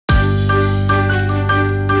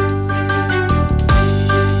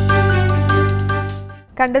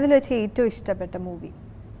കണ്ടതിൽ വെച്ച് ഏറ്റവും ഇഷ്ടപ്പെട്ട മൂവി?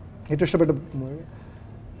 ഏറ്റവും ഇഷ്ടപ്പെട്ട മൂവി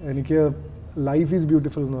എനിക്ക് ലൈഫ് ഈസ്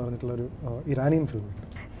ബ്യൂട്ടിഫുൾ എന്ന് പറഞ്ഞിട്ടുള്ളൊരു Iranian film.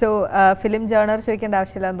 So film genre ചോദിക്കേണ്ട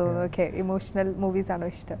ആവശ്യമില്ലാന്ന് തോന്നുന്നു. ഓക്കെ, ഇമോഷണൽ മൂവീസ് ആണോ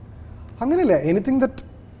ഇഷ്ടം? അങ്ങനെയല്ല, anything that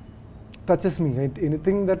touches me,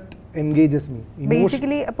 anything that engages me.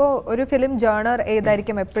 Basically അപ്പോൾ ഒരു ഫിലിം ജേണർ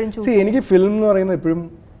ഏതായിരിക്കും എപ്പോഴും ചൂസ്? എനിക്ക് ഫിലിം എന്ന് പറയുന്നത് എപ്പോഴും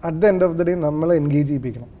at the end of the day നമ്മളെ എൻഗേജ്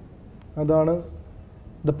ചെയ്യിപ്പിക്കണം. അതാണ്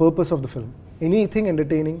the purpose of the film. Anything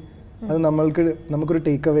entertaining, അത് നമുക്കൊരു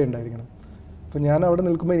ടേക്ക് അവേ ഉണ്ടായിരിക്കണം. അപ്പോൾ ഞാൻ അവിടെ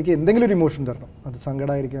നിൽക്കുമ്പോൾ എനിക്ക് എന്തെങ്കിലും ഒരു ഇമോഷൻ തരണം. അത്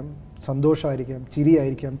സങ്കടമായിരിക്കാം, സന്തോഷമായിരിക്കാം,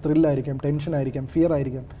 ചിരിയായിരിക്കാം, ത്രില്ലായിരിക്കാം, ടെൻഷനായിരിക്കാം, ഫിയർ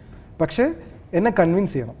ആയിരിക്കാം. പക്ഷേ എന്നെ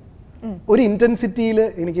കൺവിൻസ് ചെയ്യണം. ഒരു ഇൻറ്റൻസിറ്റിയിൽ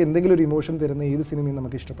എനിക്ക് എന്തെങ്കിലും ഒരു ഇമോഷൻ തരുന്ന ഏത് സിനിമയും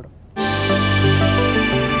നമുക്ക് ഇഷ്ടപ്പെടും.